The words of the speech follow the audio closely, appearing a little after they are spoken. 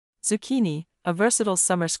Zucchini, a versatile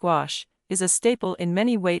summer squash, is a staple in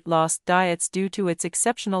many weight loss diets due to its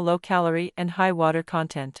exceptional low calorie and high water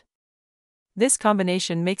content. This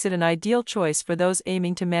combination makes it an ideal choice for those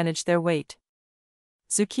aiming to manage their weight.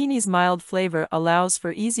 Zucchini's mild flavor allows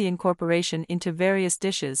for easy incorporation into various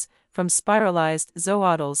dishes, from spiralized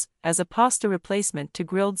zoodles as a pasta replacement to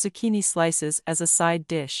grilled zucchini slices as a side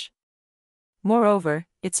dish. Moreover,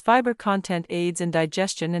 its fiber content aids in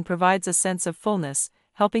digestion and provides a sense of fullness,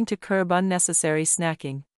 helping to curb unnecessary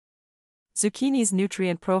snacking. Zucchini's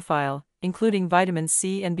nutrient profile, including vitamin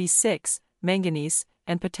C and B6, manganese,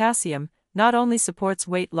 and potassium, not only supports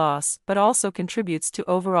weight loss but also contributes to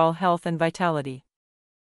overall health and vitality.